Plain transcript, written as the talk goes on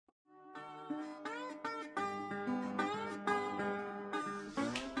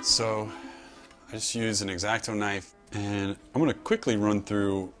So I just use an X-Acto knife, and I'm going to quickly run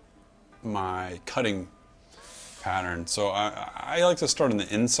through my cutting pattern. So I like to start on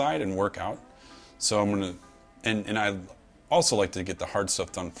the inside and work out. So I'm going to, and I also like to get the hard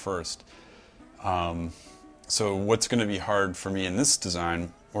stuff done first. So what's going to be hard for me in this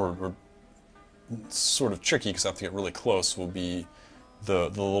design, or sort of tricky because I have to get really close, will be the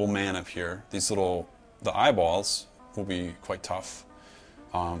little man up here. The eyeballs will be quite tough.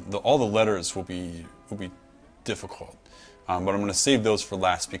 All the letters will be difficult, but I'm going to save those for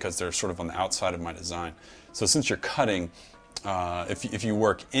last because they're sort of on the outside of my design. So since you're cutting, if you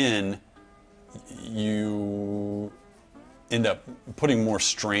work in, you end up putting more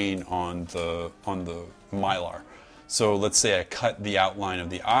strain on the mylar. So let's say I cut the outline of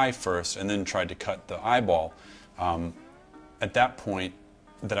the eye first and then tried to cut the eyeball. At that point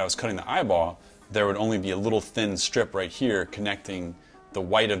that I was cutting the eyeball, there would only be a little thin strip right here connecting the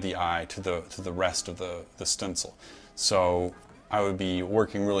white of the eye to the rest of the stencil. So I would be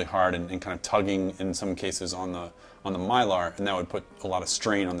working really hard and kind of tugging in some cases on the mylar, and that would put a lot of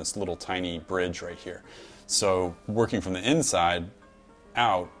strain on this little tiny bridge right here. So working from the inside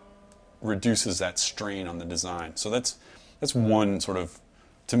out reduces that strain on the design. So that's one sort of,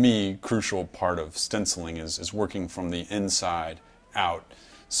 to me, crucial part of stenciling is working from the inside out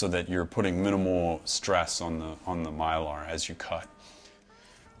so that you're putting minimal stress on the mylar as you cut.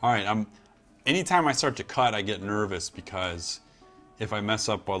 All right, anytime I start to cut, I get nervous because if I mess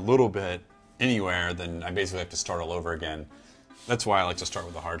up a little bit anywhere, then I basically have to start all over again. That's why I like to start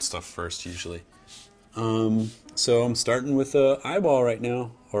with the hard stuff first, usually. So I'm starting with an eyeball right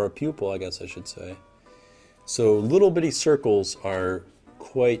now, or a pupil, I guess I should say. So little bitty circles are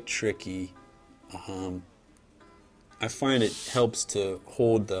quite tricky. I find it helps to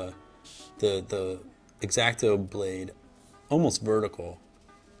hold the X-Acto blade almost vertical.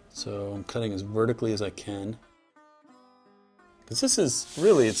 So I'm cutting as vertically as I can. Because this is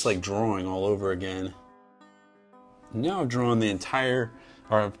really, it's like drawing all over again. Now I've drawn the entire,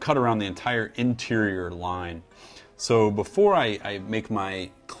 or I've cut around the entire interior line. So before I make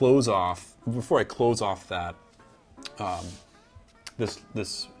my close off, before I close off that,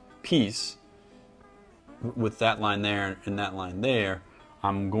 this piece with that line there and that line there,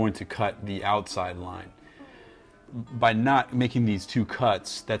 I'm going to cut the outside line. By not making these two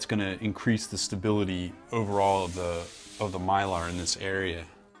cuts, that's going to increase the stability overall of the mylar in this area.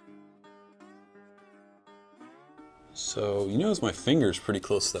 So you notice my finger's pretty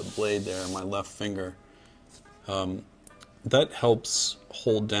close to that blade there, my left finger. That helps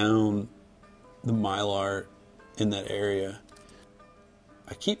hold down the mylar in that area.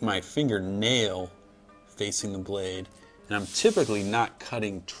 I keep my fingernail facing the blade, and I'm typically not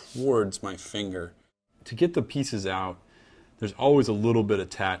cutting towards my finger. To get the pieces out, there's always a little bit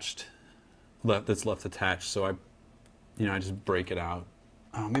attached, that's left attached, so I just break it out.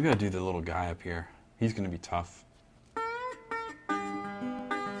 Oh, maybe I'll do the little guy up here. He's going to be tough.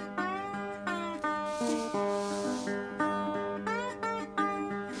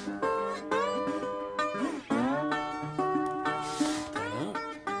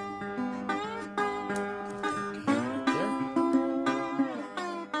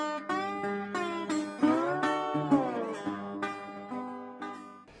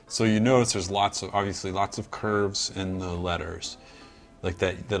 So you notice there's obviously lots of curves in the letters. Like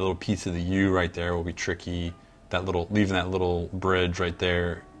that little piece of the U right there will be tricky. Leaving that little bridge right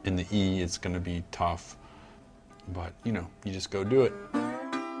there in the E is going to be tough. But, you just go do it.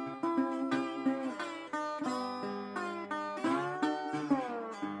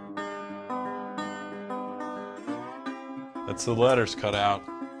 That's the letters cut out.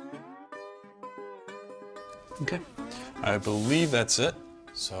 Okay, I believe that's it.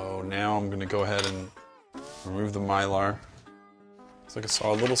 So now I'm going to go ahead and remove the mylar. It's like a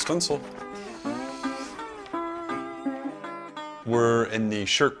solid little stencil. We're in the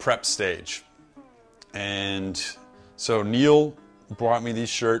shirt prep stage. And so Neil brought me these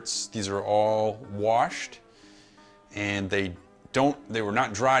shirts. These are all washed, and they were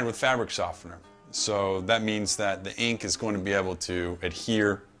not dried with fabric softener. So that means that the ink is going to be able to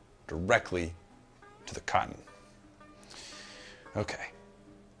adhere directly to the cotton. Okay.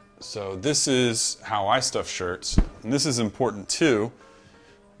 So this is how I stuff shirts, and this is important too,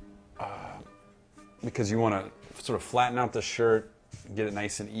 because you want to sort of flatten out the shirt, get it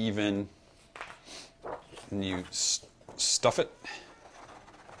nice and even, and you stuff it.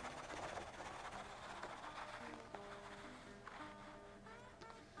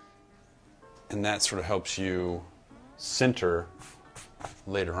 And that sort of helps you center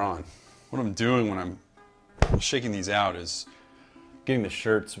later on. What I'm doing when I'm shaking these out is getting the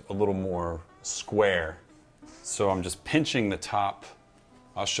shirts a little more square. So I'm just pinching the top.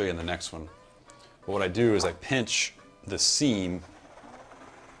 I'll show you in the next one. But what I do is I pinch the seam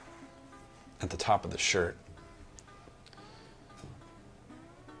at the top of the shirt.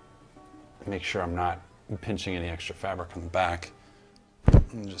 Make sure I'm not pinching any extra fabric on the back.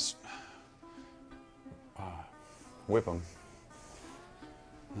 And just whip them.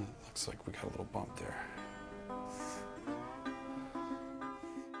 Looks like we got a little bump there.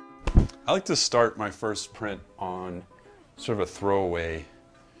 I like to start my first print on sort of a throwaway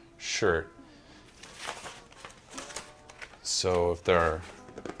shirt. So if there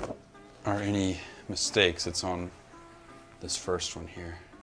are any mistakes, it's on this first one here.